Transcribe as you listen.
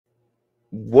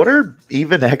What are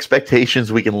even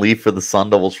expectations we can leave for the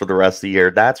Sun Devils for the rest of the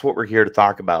year? That's what we're here to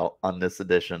talk about on this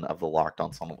edition of the Locked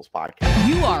On Sun Devils podcast.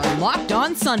 You are Locked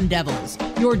On Sun Devils,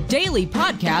 your daily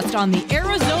podcast on the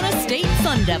Arizona State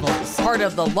Sun Devils, part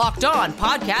of the Locked On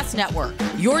Podcast Network,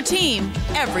 your team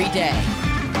every day.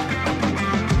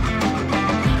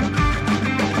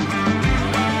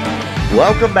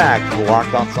 Welcome back to the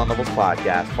Locked On Sun Devils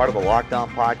podcast, part of the Locked On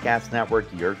Podcast Network,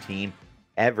 your team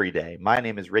every day. My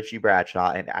name is Richie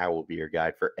Bradshaw, and I will be your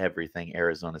guide for everything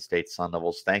Arizona State Sun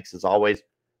Devils. Thanks, as always,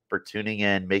 for tuning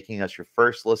in, making us your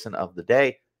first listen of the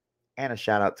day, and a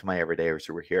shout-out to my everydayers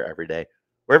who are here every day.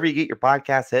 Wherever you get your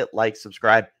podcast, hit like,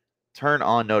 subscribe, turn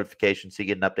on notifications so you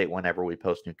get an update whenever we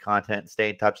post new content, and stay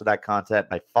in touch with that content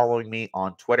by following me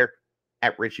on Twitter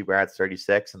at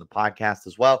RichieBrads36 and the podcast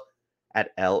as well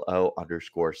at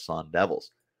LO_Sun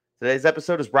Devils. Today's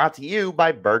episode is brought to you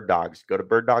by Bird Dogs. Go to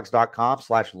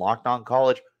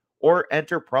birddogs.com/lockedoncollege or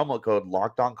enter promo code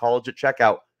LockedOnCollege at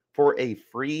checkout for a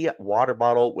free water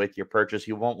bottle with your purchase.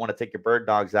 You won't want to take your Bird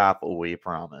Dogs off, we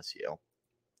promise you.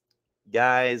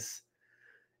 Guys,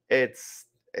 it's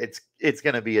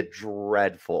going to be a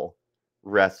dreadful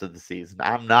rest of the season.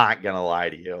 I'm not going to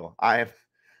lie to you. I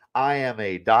am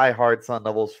a diehard Sun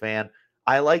Devils fan.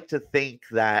 I like to think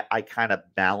that I kind of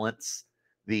balance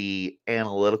the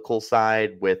analytical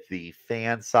side with the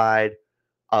fan side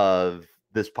of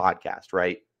this podcast,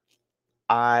 right?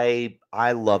 I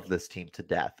love this team to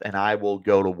death, and I will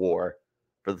go to war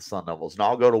for the Sun Devils, and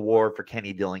I'll go to war for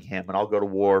Kenny Dillingham, and I'll go to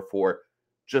war for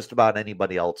just about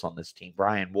anybody else on this team.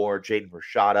 Brian Ward, Jaden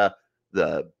Rashada,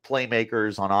 the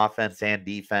playmakers on offense and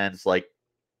defense. Like,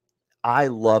 I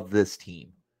love this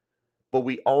team, but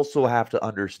we also have to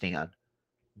understand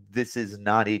this is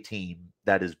not a team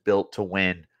that is built to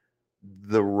win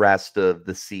the rest of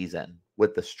the season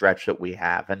with the stretch that we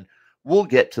have. And we'll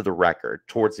get to the record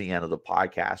towards the end of the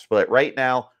podcast. But right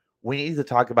now, we need to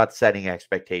talk about setting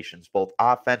expectations, both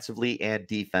offensively and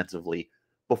defensively,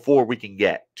 before we can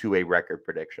get to a record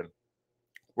prediction.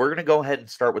 We're going to go ahead and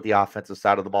start with the offensive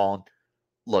side of the ball. And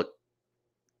look,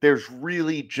 there's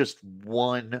really just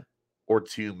one or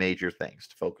two major things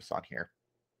to focus on here.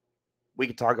 We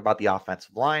could talk about the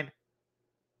offensive line.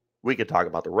 We could talk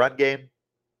about the run game.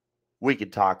 We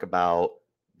could talk about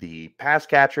the pass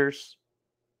catchers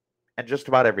and just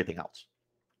about everything else.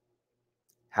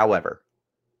 However,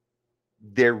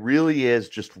 there really is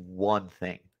just one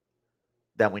thing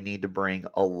that we need to bring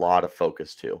a lot of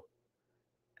focus to,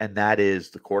 and that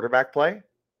is the quarterback play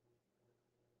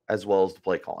as well as the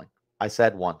play calling. I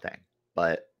said one thing,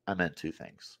 but I meant two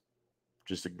things.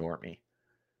 Just ignore me.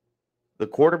 The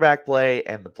quarterback play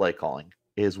and the play calling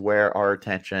is where our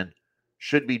attention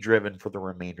should be driven for the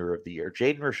remainder of the year.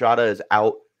 Jaden Rashada is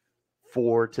out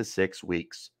 4 to 6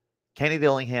 weeks. Kenny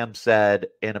Dillingham said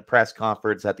in a press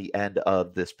conference at the end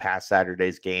of this past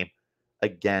Saturday's game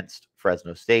against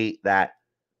Fresno State that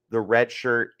the red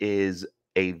shirt is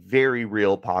a very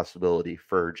real possibility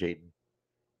for Jaden.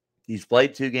 He's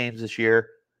played 2 games this year.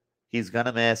 He's going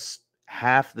to miss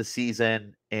half the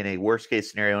season in a worst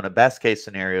case scenario. In a best case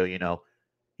scenario,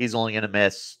 he's only going to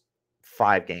miss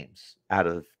 5 games out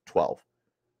of 12.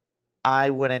 I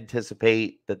would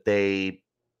anticipate that they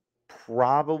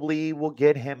probably will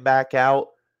get him back out.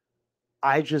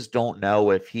 I just don't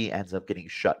know if he ends up getting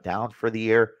shut down for the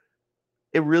year.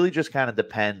 It really just kind of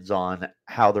depends on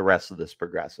how the rest of this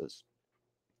progresses.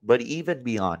 But even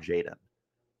beyond Jaden,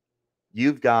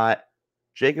 you've got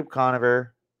Jacob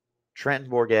Conover,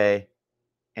 Trenton Bourguet,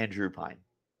 and Drew Pine.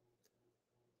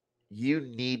 You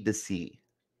need to see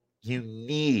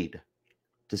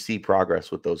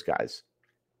progress with those guys.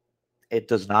 It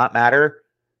does not matter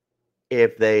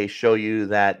if they show you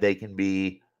that they can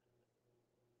be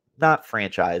not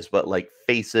franchise, but like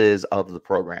faces of the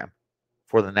program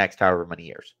for the next however many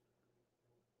years.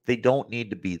 They don't need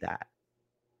to be that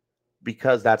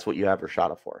because that's what you have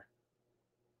Rashada for.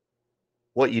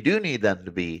 What you do need them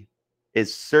to be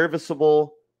is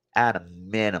serviceable at a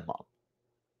minimum.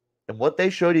 And what they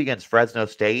showed you against Fresno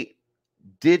State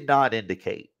did not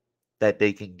indicate that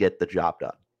they can get the job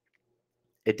done.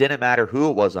 It didn't matter who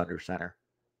it was under center.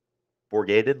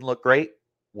 Bourguet didn't look great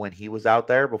when he was out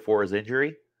there before his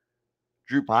injury.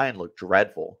 Drew Pine looked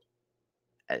dreadful.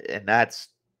 And that's,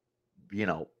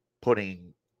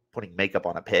 putting makeup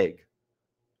on a pig,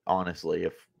 honestly,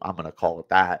 if I'm going to call it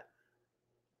that.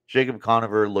 Jacob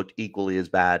Conover looked equally as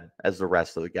bad as the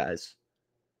rest of the guys.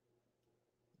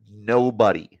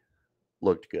 Nobody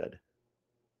looked good.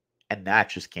 And that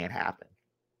just can't happen.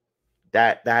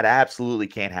 That absolutely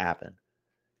can't happen.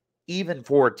 Even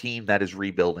for a team that is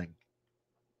rebuilding,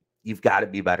 you've got to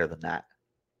be better than that.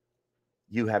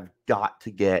 You have got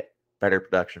to get better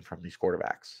production from these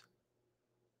quarterbacks.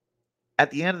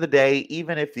 At the end of the day,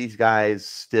 even if these guys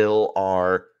still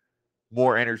are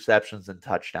more interceptions than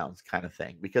touchdowns kind of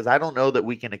thing, because I don't know that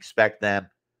we can expect them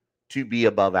to be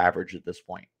above average at this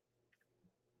point.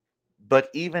 But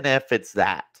even if it's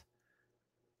that,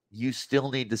 you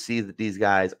still need to see that these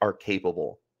guys are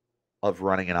capable of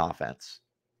running an offense,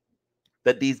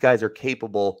 that these guys are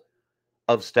capable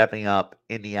of stepping up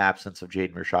in the absence of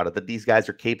Jaden Rashada, that these guys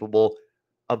are capable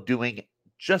of doing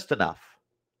just enough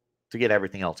to get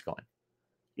everything else going.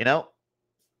 You know,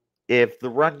 if the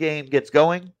run game gets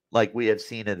going, like we have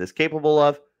seen it is capable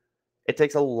of, it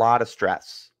takes a lot of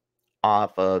stress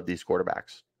off of these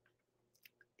quarterbacks.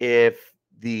 If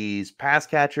these pass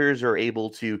catchers are able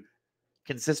to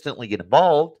consistently get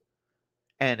involved,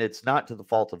 and it's not to the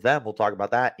fault of them, we'll talk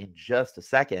about that in just a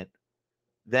second,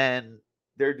 then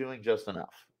they're doing just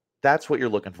enough. That's what you're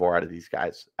looking for out of these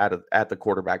guys at the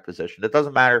quarterback position. It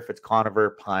doesn't matter if it's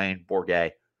Conover, Pine,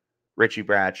 Bourget, Richie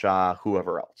Bradshaw,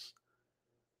 whoever else.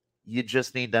 You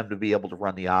just need them to be able to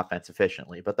run the offense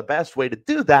efficiently. But the best way to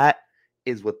do that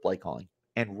is with play calling.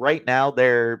 And right now,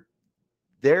 their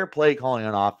play calling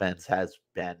on offense has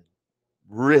been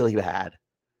really bad.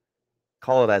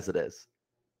 Call it as it is.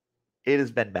 It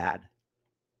has been bad.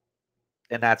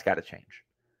 And that's got to change.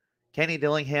 Kenny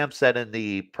Dillingham said in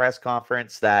the press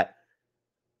conference that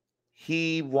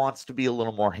he wants to be a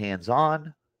little more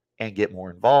hands-on and get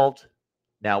more involved.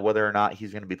 Now, whether or not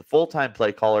he's going to be the full-time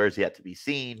play caller is yet to be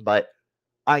seen, but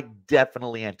I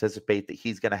definitely anticipate that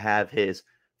he's going to have his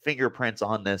fingerprints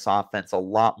on this offense a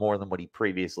lot more than what he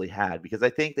previously had, because I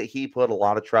think that he put a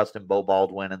lot of trust in Beau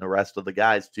Baldwin and the rest of the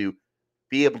guys to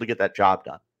be able to get that job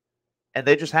done. And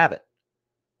they just have it.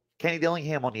 Kenny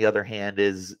Dillingham, on the other hand,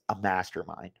 is a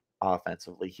mastermind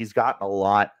offensively. He's gotten a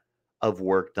lot of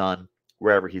work done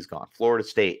wherever he's gone. Florida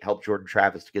State helped Jordan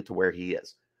Travis to get to where he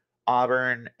is.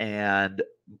 Auburn and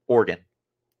Oregon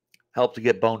helped to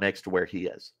get Bo Nix to where he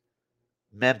is.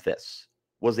 Memphis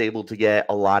was able to get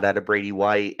a lot out of Brady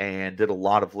White and did a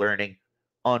lot of learning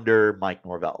under Mike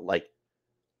Norvell. Like,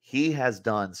 he has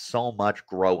done so much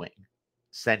growing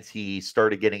since he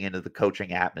started getting into the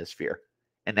coaching atmosphere.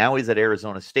 And now he's at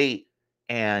Arizona State,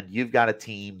 and you've got a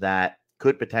team that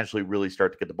could potentially really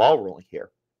start to get the ball rolling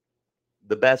here.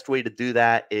 The best way to do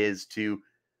that is to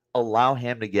allow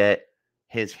him to get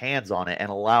his hands on it and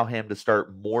allow him to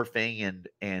start morphing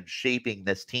and shaping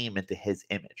this team into his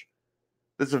image.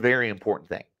 This is a very important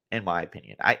thing, in my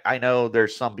opinion. I know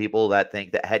there's some people that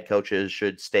think that head coaches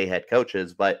should stay head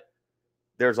coaches, but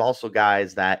there's also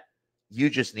guys that you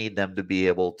just need them to be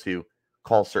able to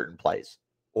call certain plays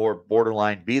or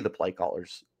borderline be the play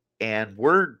callers. And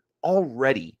we're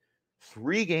already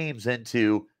 3 games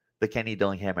into the Kenny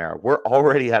Dillingham era. We're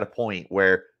already at a point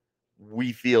where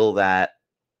we feel that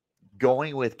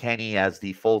going with Kenny as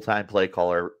the full-time play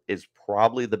caller is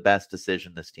probably the best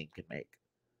decision this team can make.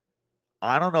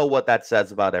 I don't know what that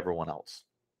says about everyone else,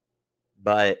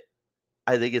 but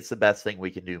I think it's the best thing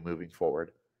we can do moving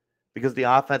forward, because the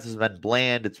offense has been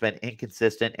bland, it's been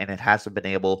inconsistent, and it hasn't been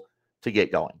able to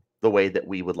get going the way that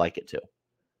we would like it to.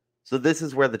 So this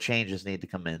is where the changes need to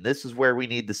come in. This is where we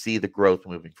need to see the growth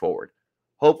moving forward.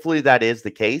 Hopefully that is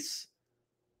the case.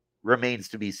 Remains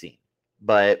to be seen.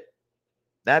 But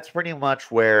that's pretty much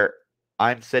where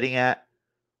I'm sitting at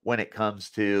when it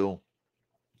comes to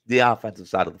the offensive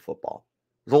side of the football.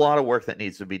 There's a lot of work that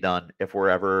needs to be done if we're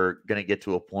ever going to get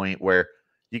to a point where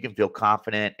you can feel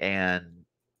confident and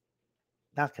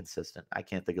not consistent. I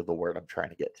can't think of the word I'm trying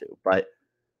to get to, but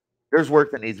there's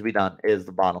work that needs to be done is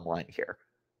the bottom line here.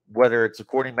 Whether it's a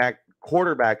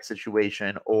quarterback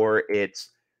situation or it's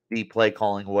the play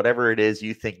calling, whatever it is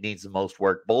you think needs the most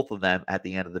work, both of them at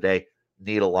the end of the day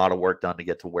need a lot of work done to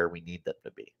get to where we need them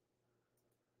to be.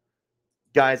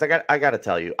 Guys, I got to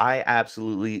tell you, I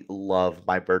absolutely love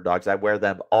my bird dogs. I wear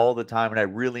them all the time, and I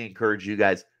really encourage you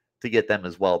guys to get them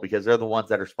as well, because they're the ones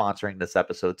that are sponsoring this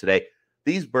episode today.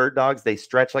 These bird dogs, they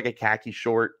stretch like a khaki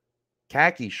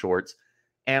shorts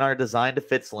and are designed to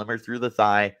fit slimmer through the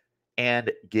thigh and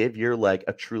give your leg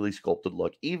a truly sculpted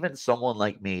look. Even someone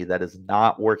like me that is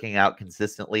not working out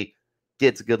consistently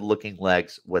gets good looking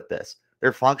legs with this.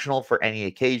 They're functional for any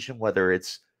occasion, whether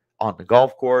it's on the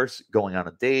golf course, going on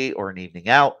a date or an evening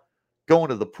out, going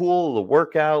to the pool, the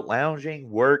workout, lounging,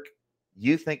 work.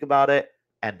 You think about it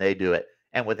and they do it.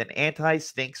 And with an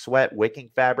anti-stink sweat wicking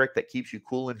fabric that keeps you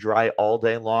cool and dry all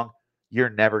day long,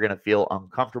 you're never going to feel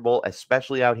uncomfortable,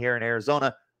 especially out here in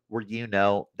Arizona where you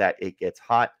know that it gets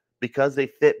hot, because they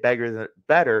fit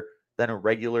better than a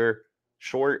regular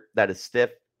short that is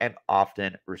stiff and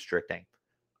often restricting.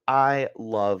 I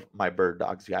love my bird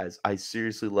dogs, guys. I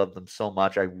seriously love them so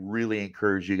much. I really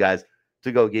encourage you guys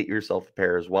to go get yourself a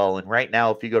pair as well. And right now,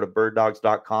 if you go to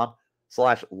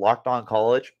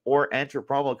birddogs.com/lockedoncollege or enter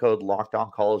promo code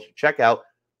lockedoncollege at checkout,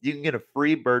 you can get a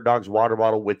free Bird Dogs water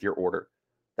bottle with your order.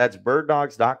 That's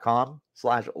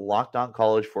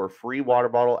birddogs.com/lockedoncollege for a free water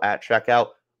bottle at checkout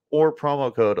or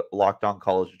promo code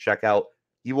lockedoncollege at checkout.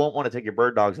 You won't want to take your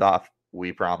bird dogs off.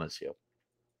 We promise you.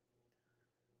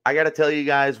 I got to tell you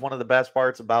guys, one of the best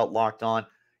parts about Locked On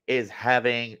is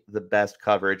having the best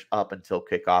coverage up until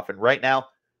kickoff. And right now,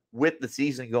 with the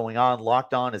season going on,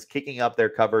 Locked On is kicking up their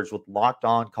coverage with Locked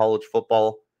On College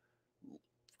Football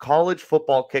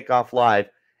Kickoff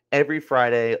Live. Every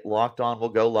Friday, Locked On will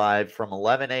go live from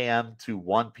 11 a.m. to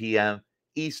 1 p.m.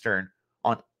 Eastern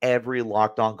on every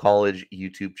Locked On College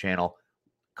YouTube channel.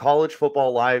 College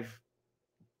Football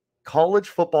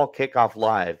Kickoff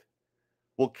Live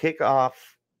will kick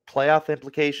off playoff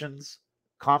implications,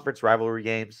 conference rivalry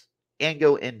games, and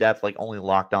go in-depth like only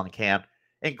Locked On can,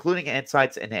 including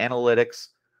insights and analytics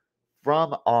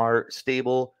from our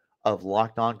stable of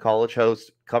Locked On College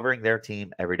hosts covering their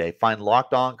team every day. Find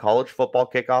Locked On College Football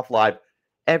Kickoff Live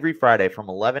every Friday from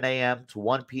 11 a.m. to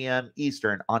 1 p.m.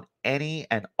 Eastern on any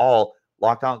and all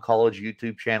Locked On College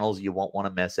YouTube channels. You won't want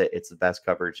to miss it. It's the best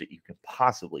coverage that you can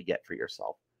possibly get for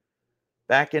yourself.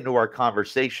 Back into our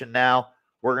conversation now.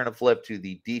 We're going to flip to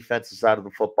the defensive side of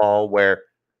the football, where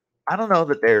I don't know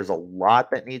that there's a lot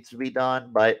that needs to be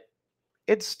done, but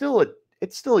it's still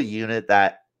a unit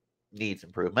that needs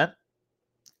improvement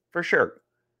for sure.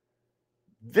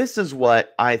 This is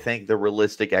what I think the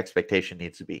realistic expectation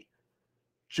needs to be.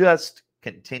 Just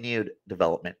continued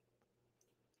development.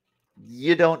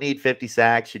 You don't need 50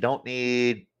 sacks. You don't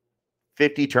need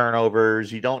 50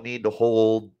 turnovers. You don't need to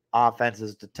hold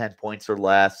offenses to 10 points or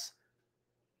less.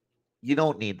 You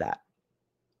don't need that.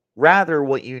 Rather,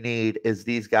 what you need is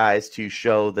these guys to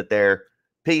show that they're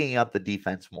picking up the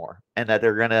defense more and that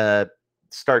they're going to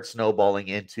start snowballing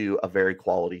into a very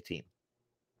quality team.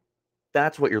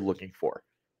 That's what you're looking for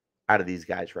out of these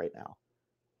guys right now.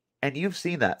 And you've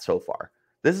seen that so far.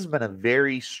 This has been a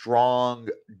very strong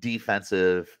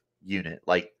defensive unit,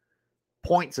 like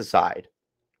points aside,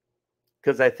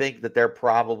 because I think that they're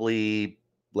probably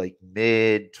like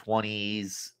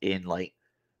mid-20s in like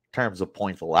terms of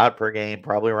points allowed per game,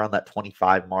 probably around that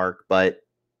 25 mark, but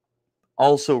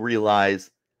also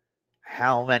realize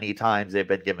how many times they've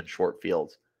been given short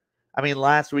fields. I mean,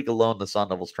 last week alone, the Sun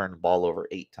Devils turned the ball over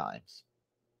 8 times.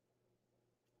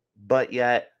 But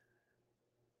yet,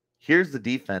 here's the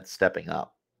defense stepping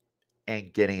up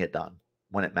and getting it done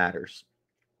when it matters.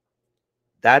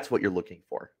 That's what you're looking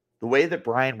for. The way that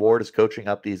Brian Ward is coaching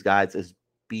up these guys is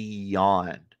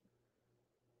beyond.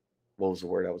 What was the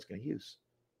word I was going to use?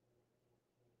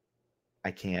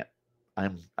 I can't.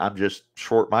 I'm just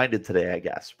short-minded today, I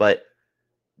guess. But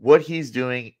what he's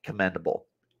doing, commendable.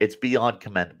 It's beyond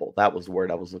commendable. That was the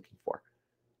word I was looking for.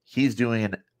 He's doing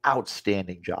an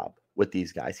outstanding job with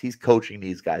these guys. He's coaching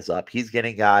these guys up. He's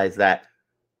getting guys that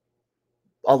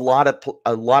a lot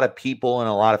of people and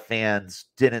a lot of fans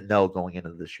didn't know going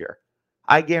into this year.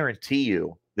 I guarantee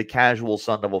you the casual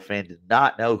Sun Devil fan did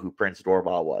not know who Prince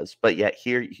Dorval was, but yet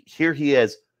here he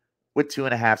is with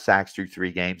 2.5 sacks through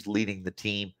 3 games, leading the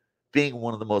team, being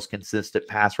one of the most consistent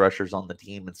pass rushers on the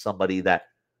team, and somebody that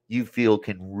you feel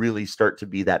can really start to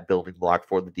be that building block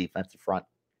for the defensive front.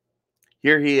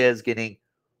 Here he is getting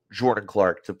Jordan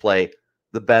Clark to play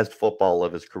the best football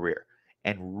of his career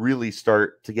and really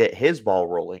start to get his ball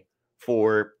rolling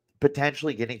for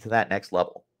potentially getting to that next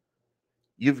level.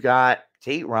 You've got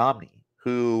Tate Romney,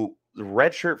 who the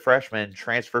redshirt freshman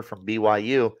transfer from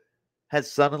BYU,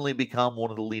 has suddenly become one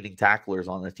of the leading tacklers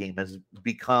on the team, has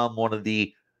become one of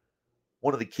the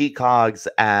key cogs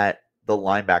at the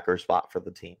linebacker spot for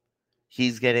the team.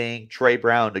 He's getting Trey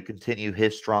Brown to continue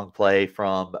his strong play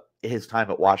from his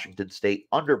time at Washington State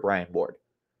under Brian Ward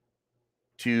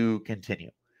to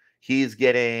continue. He's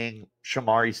getting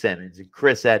Shamari Simmons and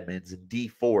Chris Edmonds and Dee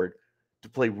Ford to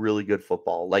play really good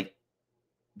football. Like,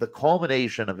 the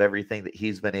culmination of everything that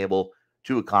he's been able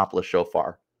to accomplish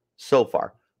so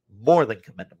far, more than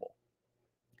commendable.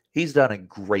 He's done a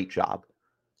great job.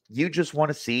 You just want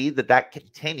to see that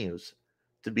continues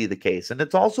to be the case. And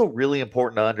it's also really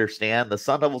important to understand the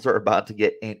Sun Devils are about to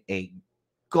get in a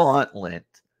gauntlet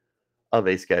of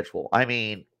a schedule. I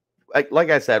mean, like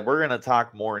I said, we're going to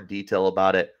talk more in detail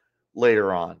about it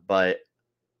later on, but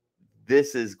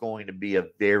this is going to be a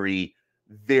very,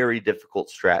 very difficult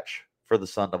stretch for the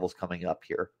Sun Devils coming up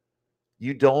here.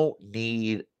 You don't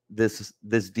need this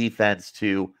defense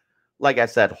to, like I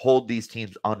said, hold these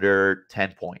teams under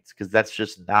 10 points, because that's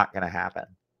just not going to happen.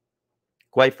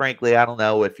 Quite frankly, I don't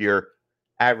know if your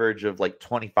average of like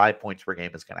 25 points per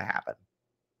game is going to happen,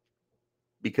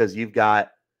 because you've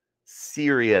got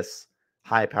serious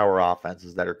high power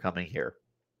offenses that are coming here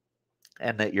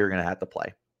and that you're going to have to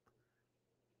play.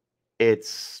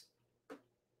 It's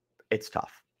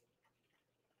tough.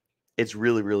 It's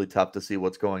really, really tough to see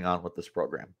what's going on with this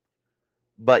program.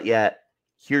 But yet,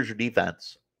 here's your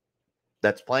defense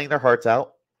that's playing their hearts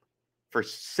out for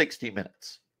 60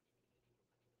 minutes.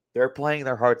 They're playing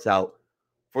their hearts out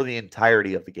for the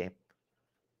entirety of the game.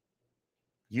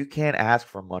 You can't ask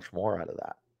for much more out of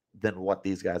that than what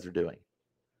these guys are doing.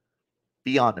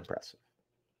 Beyond impressive.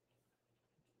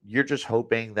 You're just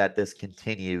hoping that this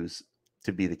continues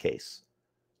to be the case.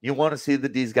 You want to see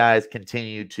that these guys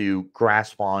continue to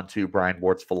grasp onto Brian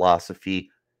Bort's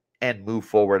philosophy and move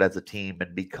forward as a team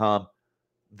and become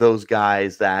those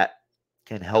guys that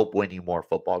can help win you more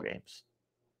football games.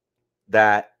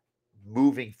 That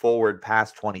moving forward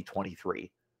past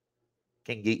 2023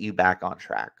 can get you back on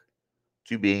track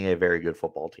to being a very good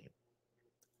football team.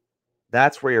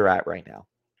 That's where you're at right now.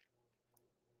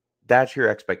 That's your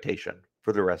expectation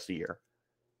for the rest of the year,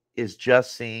 is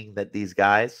just seeing that these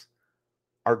guys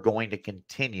are going to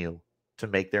continue to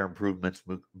make their improvements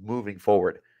moving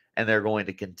forward. And they're going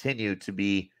to continue to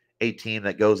be a team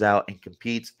that goes out and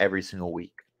competes every single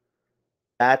week.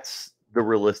 That's the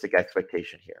realistic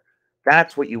expectation here.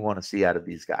 That's what you want to see out of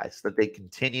these guys, that they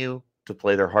continue to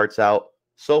play their hearts out.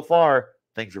 So far,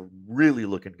 things are really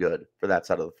looking good for that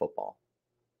side of the football.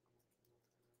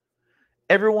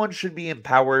 Everyone should be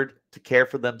empowered to care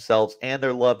for themselves and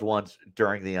their loved ones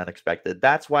during the unexpected.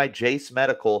 That's why Jace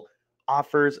Medical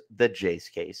offers the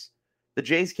Jace Case. The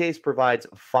Jace Case provides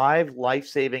 5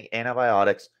 life-saving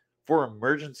antibiotics for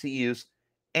emergency use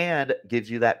and gives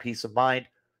you that peace of mind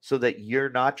so that you're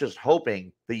not just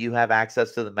hoping that you have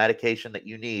access to the medication that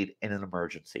you need in an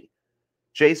emergency.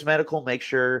 Jace Medical makes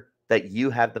sure that you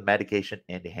have the medication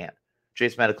in hand.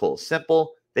 Jace Medical is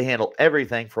simple. They handle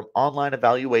everything from online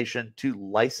evaluation to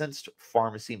licensed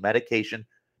pharmacy medication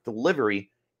delivery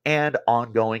and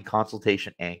ongoing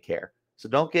consultation and care. So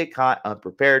don't get caught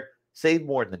unprepared. Save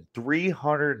more than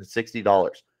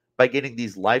 $360 by getting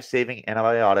these life-saving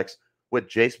antibiotics with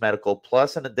Jace Medical,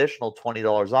 plus an additional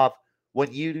 $20 off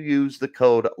when you use the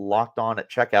code LOCKEDON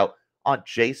at checkout on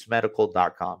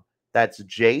jacemedical.com. That's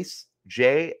Jace,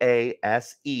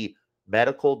 J-A-S-E,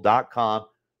 medical.com,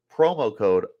 promo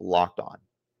code LOCKEDON.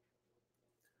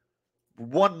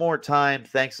 One more time,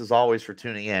 thanks as always for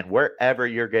tuning in. Wherever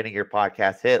you're getting your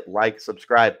podcast, hit like,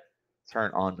 subscribe,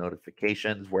 turn on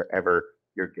notifications wherever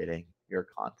you're getting your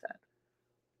content.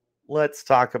 Let's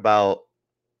talk about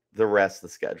the rest of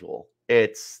the schedule.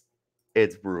 It's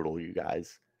brutal, you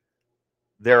guys.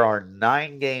 There are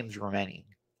 9 games remaining,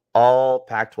 all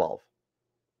Pac-12.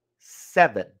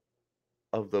 7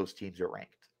 of those teams are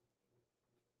ranked.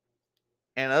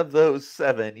 And of those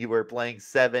 7, you are playing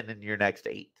 7 in your next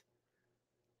 8.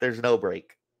 There's no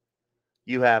break.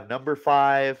 You have number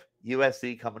 5,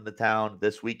 USC, coming to town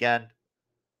this weekend.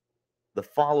 The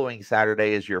following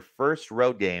Saturday is your first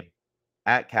road game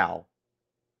at Cal.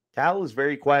 Cal is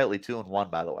very quietly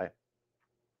 2-1, by the way.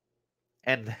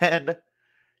 And then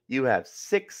you have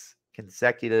 6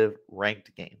 consecutive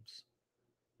ranked games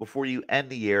before you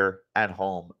end the year at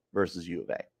home versus U of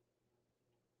A.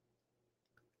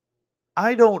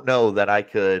 I don't know that I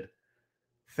could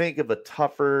think of a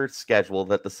tougher schedule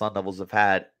that the Sun Devils have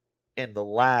had in the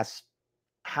last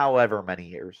however many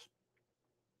years.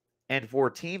 And for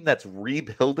a team that's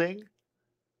rebuilding,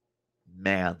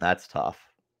 man, that's tough.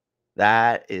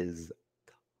 That is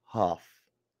tough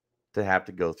to have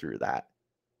to go through that.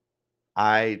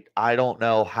 I don't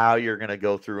know how you're going to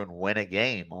go through and win a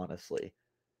game, honestly.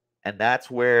 And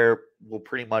that's where we'll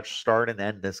pretty much start and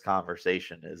end this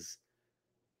conversation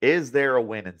is there a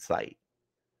win in sight?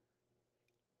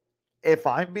 If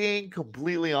I'm being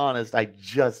completely honest, I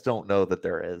just don't know that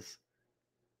there is.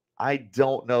 I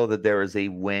don't know that there is a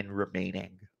win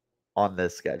remaining on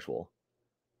this schedule.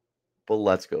 But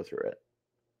let's go through it.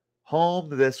 Home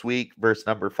this week versus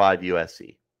number 5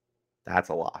 USC. That's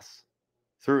a loss.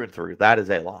 Through and through, that is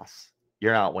a loss.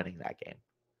 You're not winning that game.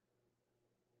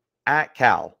 At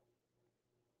Cal,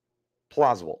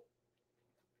 plausible.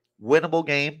 Winnable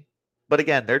game. But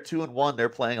again, they're 2-1. They're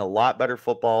playing a lot better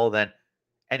football than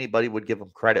anybody would give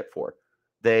them credit for.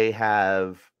 They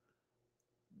have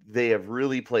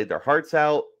really played their hearts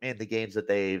out in the games that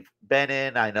they've been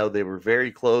in. I know they were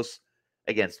very close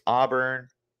against Auburn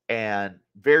and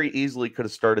very easily could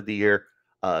have started the year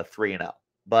 3-0.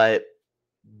 But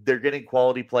they're getting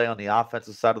quality play on the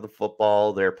offensive side of the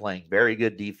football. They're playing very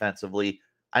good defensively.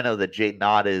 I know that Jaden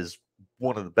Ott is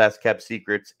one of the best kept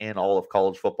secrets in all of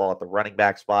college football at the running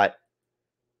back spot.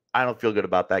 I don't feel good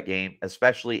about that game,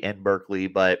 especially in Berkeley,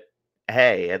 but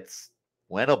hey, it's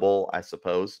winnable, I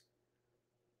suppose.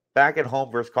 Back at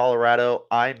home versus Colorado,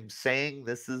 I'm saying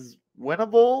this is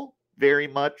winnable, very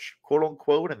much, quote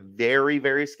unquote. I'm very,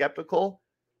 very skeptical.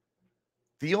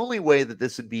 The only way that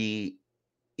this would be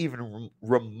even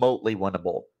remotely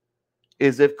winnable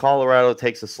is if Colorado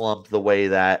takes a slump the way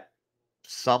that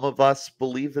some of us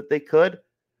believe that they could.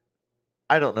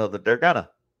 I don't know that they're gonna.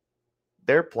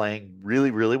 They're playing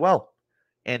really, really well.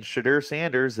 And Shedeur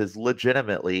Sanders is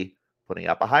legitimately putting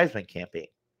up a Heisman campaign.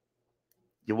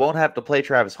 You won't have to play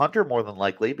Travis Hunter more than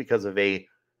likely because of a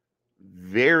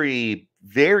very,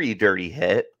 very dirty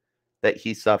hit that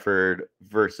he suffered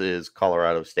versus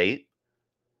Colorado State.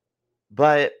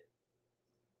 But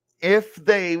if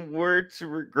they were to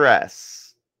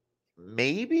regress,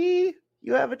 maybe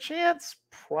you have a chance.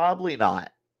 Probably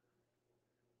not.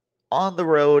 On the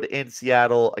road in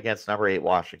Seattle against number 8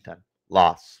 Washington.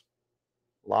 Loss.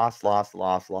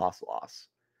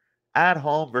 At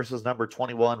home versus number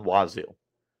 21 Wazoo.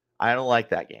 I don't like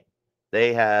that game.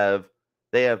 They have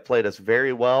played us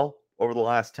very well over the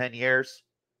last 10 years.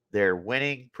 They're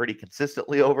winning pretty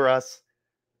consistently over us.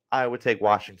 I would take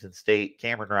Washington State.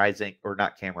 Cam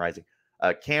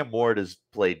Ward has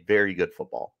played very good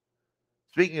football.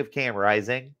 Speaking of Cam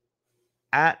Rising,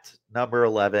 at number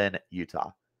 11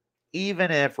 Utah.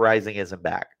 Even if Rising isn't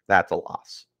back, that's a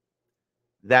loss.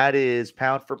 That is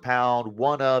pound for pound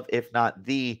one of, if not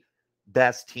the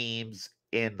best teams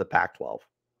in the Pac-12.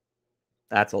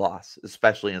 That's a loss,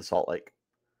 especially in Salt Lake.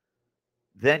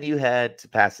 Then you head to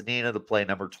Pasadena to play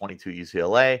number 22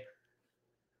 UCLA.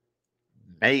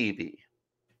 Maybe.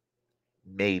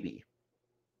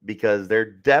 Because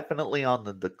they're definitely on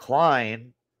the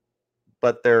decline,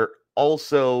 but they're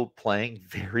also playing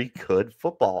very good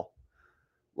football.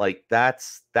 Like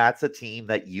that's a team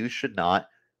that you should not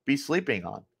be sleeping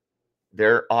on.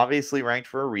 They're obviously ranked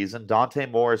for a reason. Dante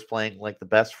Moore is playing like the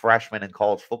best freshman in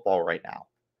college football right now.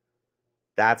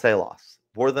 That's a loss.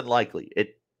 More than likely.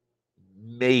 It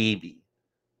maybe,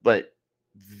 but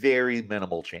very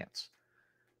minimal chance.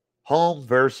 Home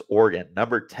versus Oregon.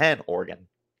 Number 10 Oregon.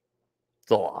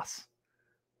 It's a loss.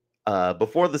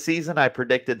 Before the season, I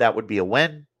predicted that would be a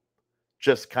win.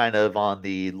 Just kind of on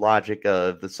the logic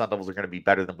of the Sun Devils are going to be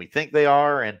better than we think they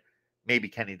are, and maybe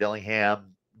Kenny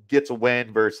Dillingham gets a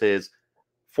win versus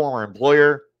former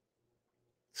employer.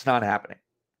 It's not happening.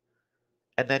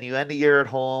 And then you end the year at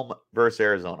home versus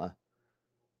Arizona.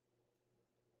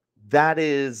 That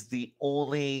is the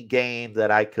only game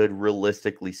that I could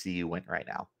realistically see you win right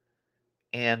now.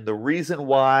 And the reason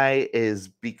why is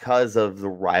because of the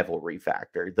rivalry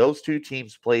factor. Those two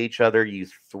teams play each other. You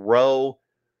throw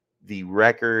the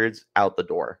records out the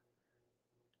door.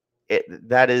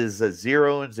 That is a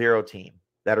 0-0 team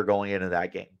that are going into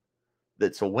that game.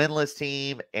 That's a winless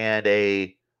team and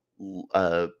a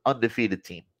undefeated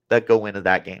team that go into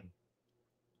that game.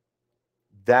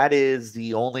 That is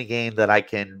the only game that I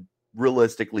can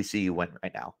realistically see you win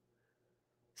right now.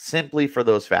 Simply for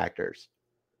those factors.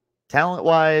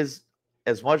 Talent-wise,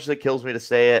 as much as it kills me to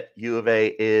say it, U of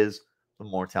A is the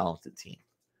more talented team.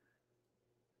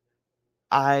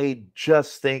 I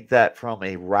just think that from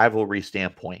a rivalry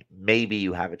standpoint, maybe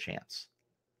you have a chance.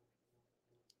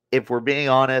 If we're being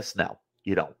honest, no,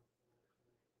 you don't.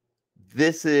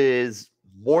 This is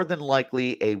more than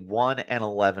likely a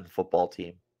 1-11 football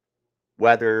team,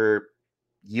 whether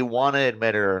you want to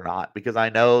admit it or not, because I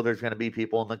know there's going to be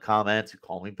people in the comments who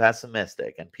call me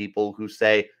pessimistic and people who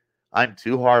say I'm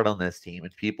too hard on this team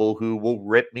and people who will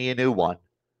rip me a new one.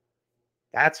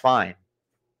 That's fine.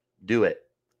 Do it.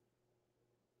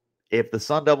 If the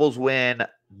Sun Devils win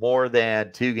more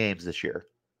than 2 games this year,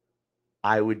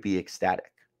 I would be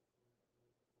ecstatic.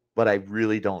 But I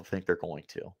really don't think they're going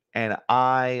to. And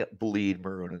I bleed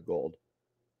maroon and gold.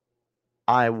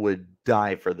 I would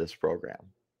die for this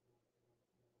program.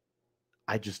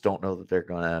 I just don't know that they're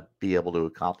going to be able to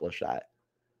accomplish that.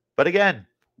 But again,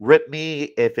 rip me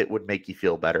if it would make you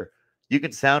feel better. You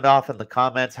can sound off in the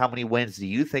comments. How many wins do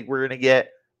you think we're going to get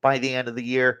by the end of the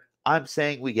year? I'm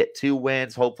saying we get 2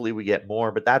 wins. Hopefully we get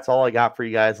more. But that's all I got for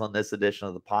you guys on this edition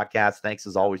of the podcast. Thanks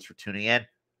as always for tuning in.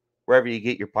 Wherever you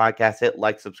get your podcast, hit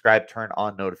like, subscribe, turn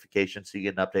on notifications so you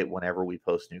get an update whenever we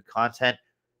post new content.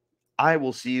 I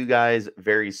will see you guys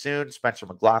very soon. Spencer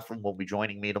McLaughlin will be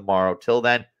joining me tomorrow. Till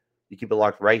then, you keep it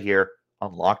locked right here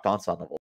on Locked On Sun Devils.